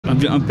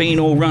have been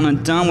all run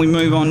and done. We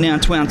move on now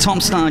to our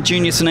Top Star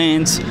Junior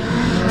Sedans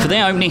for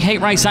their opening heat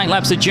race, 8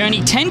 laps of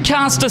journey. 10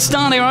 cars to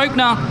start their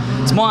opener.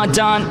 It's Maya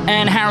Dunn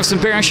and Harrison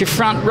Barris, your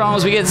front row,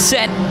 as we get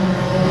set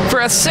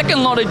for our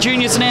second lot of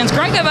junior sedans.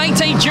 Great to have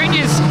 18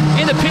 juniors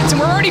in the pits,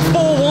 and we're already 4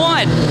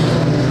 wide.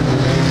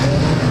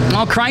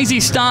 Oh, crazy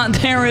start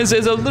there as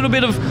there's a little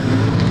bit of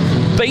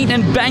beating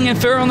and banging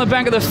fur on the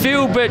back of the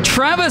field, but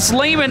Travis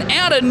Lehman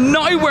out of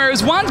nowhere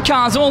as one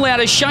car's all out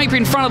of shape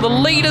in front of the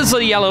leaders.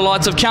 The yellow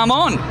lights have come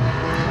on.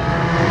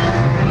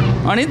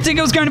 I didn't think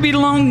it was going to be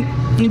long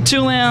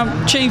until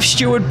our chief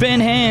steward Ben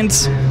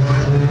Hands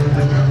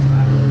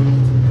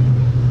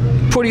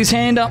put his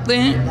hand up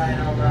there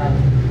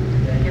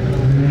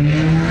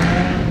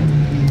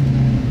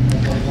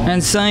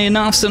and say,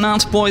 enough's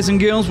enough, boys and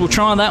girls. We'll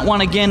try that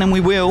one again, and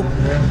we will.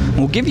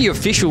 We'll give you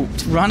official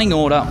running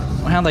order,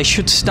 how they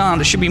should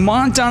start. It should be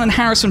Maya Dunn and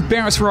Harrison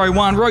Barris, row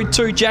 1. Row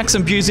 2,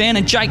 Jackson Buzan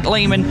and Jake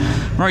Lehman.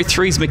 Row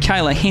 3 is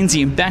Michaela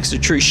Henze and Baxter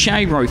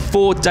Truchet. Row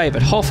 4,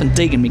 David Hoff and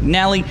Deegan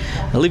McNally.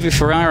 Olivia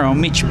Ferraro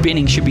and Mitch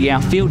Benning should be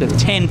our field of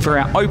 10 for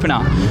our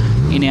opener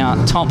in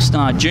our Top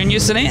Star Junior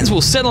Sedans.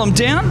 We'll settle them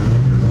down.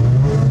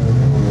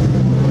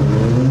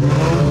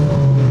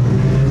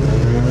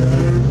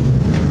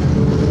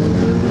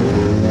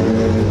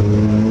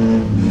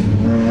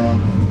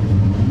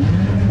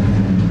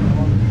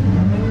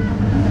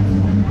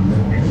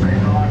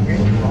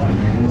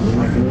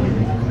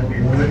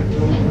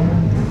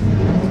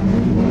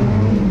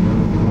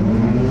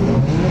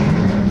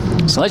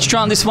 So let's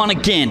try this one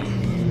again.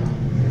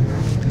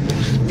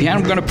 If you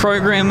haven't got a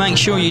program, make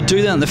sure you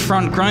do that in the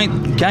front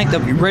gate.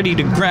 They'll be ready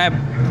to grab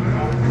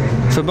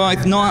for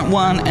both night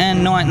 1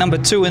 and night number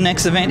 2 in the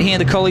next event here,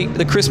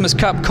 the Christmas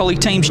Cup Collie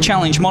Teams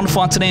Challenge.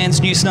 Modified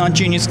sedans, New Star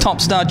Juniors, Top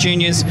Star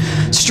Juniors,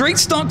 Street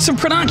Stocks and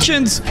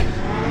Productions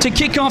to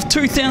kick off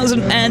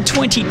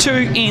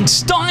 2022 in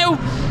style.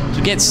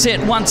 To get set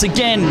once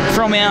again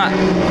from our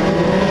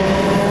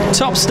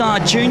Top Star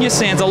Junior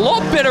Sedans. A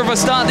lot better of a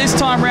start this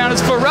time round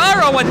as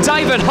Ferraro and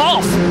David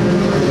Hoff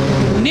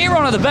near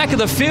onto the back of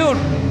the field.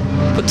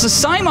 But it's the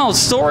same old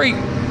story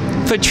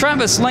for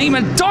Travis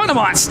Lehman.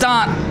 Dynamite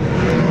start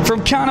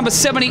from car number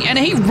 70, and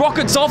he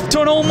rockets off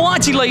to an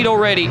almighty lead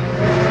already.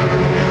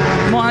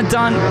 Maya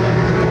Dunn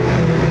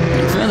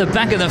from the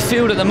back of the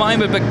field at the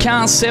moment, but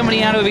car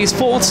 70 out of his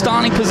 4th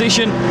starting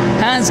position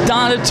has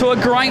darted to a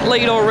great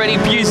lead already.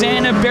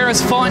 Buzan and Barris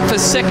fight for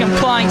 2nd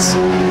place.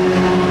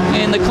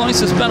 And the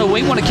closest battle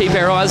we want to keep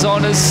our eyes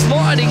on is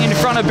sliding in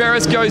front of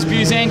Barris goes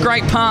Buzan.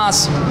 Great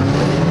pass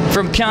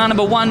from car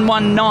number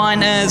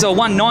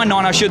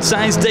 199 I should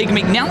say, as Deegan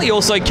McNally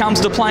also comes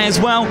to play as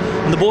well.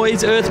 And the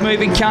boys earth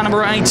moving car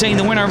number 18,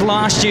 the winner of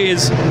last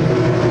year's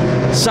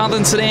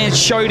Southern Sedan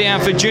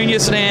Showdown for junior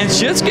sedans,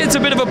 just gets a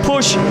bit of a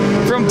push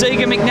from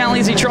Deegan McNally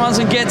as he tries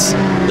and gets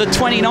the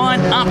 29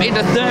 up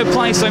into 3rd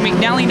place. So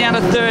McNally now to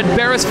 3rd,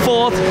 Barris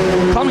 4th,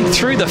 coming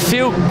through the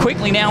field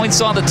quickly now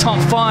inside the top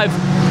 5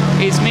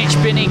 is Mitch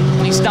Benning.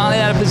 He started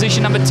out of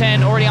position number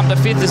 10, already up to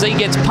 5th as he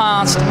gets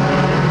past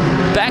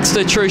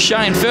Baxter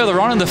Truchet, and further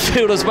on in the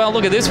field as well.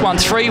 Look at this one,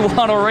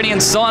 3-1 already,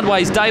 and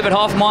sideways David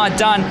Hoff, Maya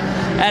Dunn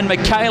and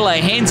Michaela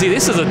Henze.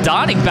 This is a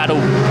darting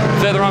battle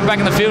further on back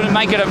in the field, and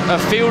make it a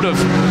field of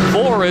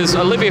 4 as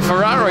Olivia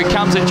Ferraro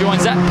comes and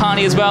joins that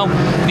party as well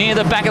near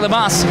the back of the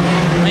bus.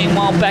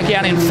 Meanwhile, back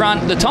out in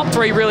front, the top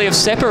 3 really have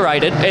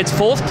separated. It's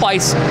 4th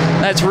place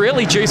that's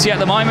really juicy at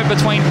the moment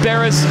between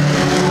Barris,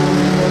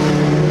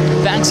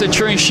 Baxter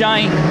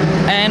Truchet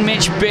and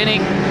Mitch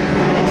Benning.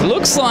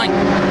 Looks like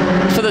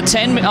for the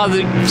 18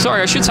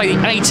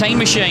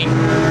 machine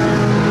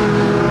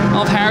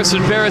of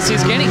Harrison Barris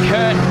is getting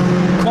hurt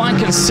quite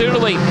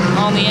considerably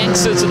on the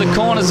exits of the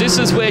corners. This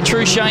is where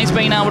Truchet's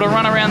been able to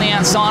run around the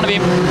outside of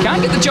him.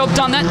 Can't get the job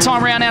done that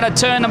time around out of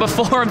turn number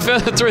 4 and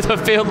further through the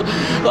field.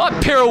 Like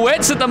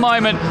pirouettes at the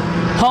moment.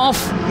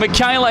 Hoff,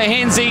 Michaela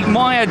Henze,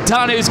 Maya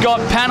Dunn, who's got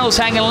panels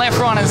hanging left,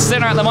 right and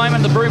centre at the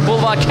moment. The Brute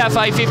Boulevard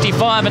Cafe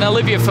 55 and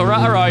Olivia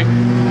Ferraro.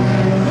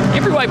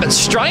 Every way but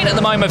straight at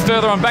the moment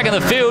further on back in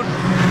the field.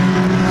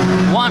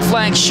 White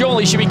flag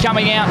surely should be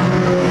coming out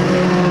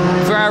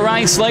for our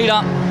race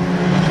leader,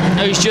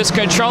 who's just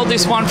controlled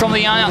this one from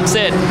the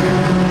outset.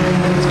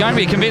 It's going to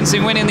be a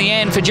convincing win in the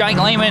end for Jake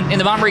Lehman in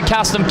the Bunbury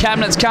Custom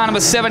Cabinets car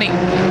number 70.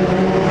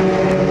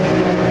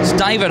 It's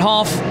David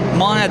Hoff,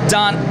 Maya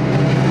Dunn,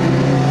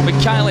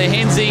 Michaela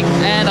Henze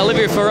and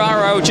Olivia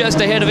Ferraro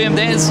just ahead of him.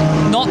 There's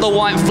not the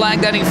white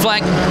flag. That in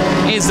flag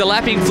is the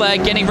lapping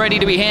flag getting ready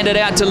to be handed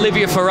out to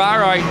Olivia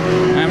Ferraro.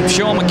 I'm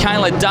sure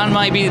Michaela Dunn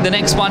may be the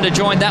next one to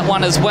join that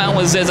one as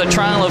well, as there's a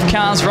trail of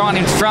cars right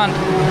in front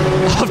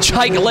of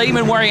Jake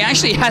Lehman where he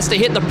actually has to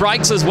hit the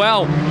brakes as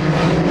well.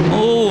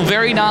 Oh,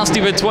 very nasty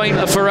between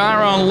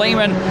Ferraro and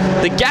Lehman.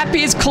 The gap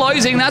is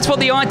closing. That's what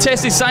the eye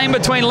test is saying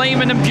between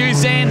Lehman and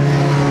Buzan.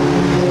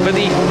 But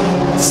the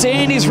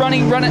Sandy's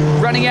running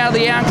out of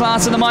the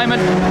hourglass at the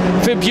moment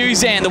for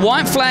Buzan. The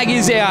white flag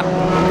is out,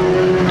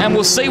 and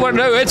we'll see what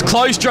it'll do. It's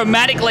closed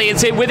dramatically.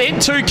 It's within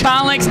 2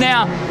 car lengths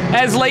now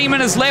as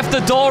Lehman has left the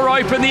door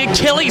open. The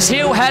Achilles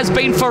heel has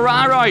been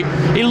Ferraro.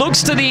 He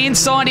looks to the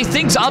inside. He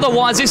thinks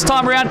otherwise this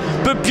time around,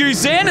 but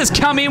Buzan has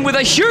come in with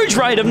a huge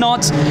rate of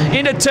knots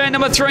into turn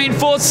number 3 and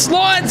 4.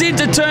 Slides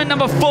into turn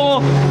number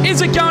 4.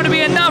 Is it going to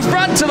be enough?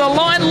 Run to the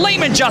line.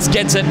 Lehman just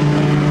gets it.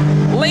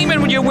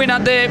 Lehman with your win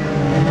up there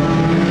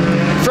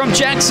from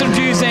Jackson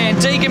Buzan.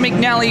 Deegan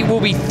McNally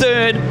will be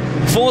 3rd.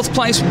 4th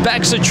place,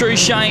 Baxter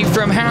Truchet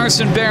from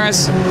Harrison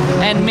Barris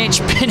and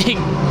Mitch Penning.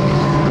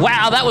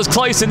 Wow, that was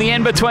close in the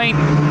end between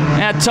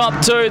our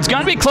top 2. It's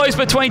going to be close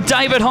between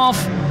David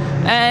Hoff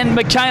and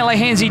Michaela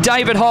Henze.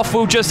 David Hoff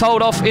will just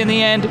hold off in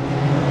the end.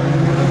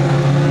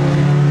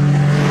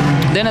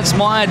 Then it's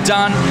Maya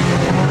Dunn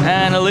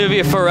and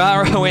Olivia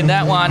Ferraro in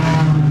that one.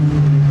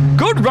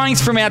 Good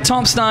race from our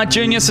top star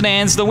junior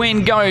sedans. The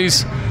win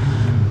goes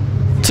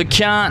to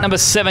car number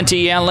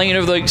 70, our leader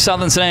of the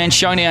Southern Sedan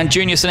Showdown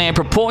Junior Sedan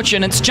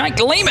Proportion. It's Jake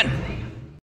Lehman.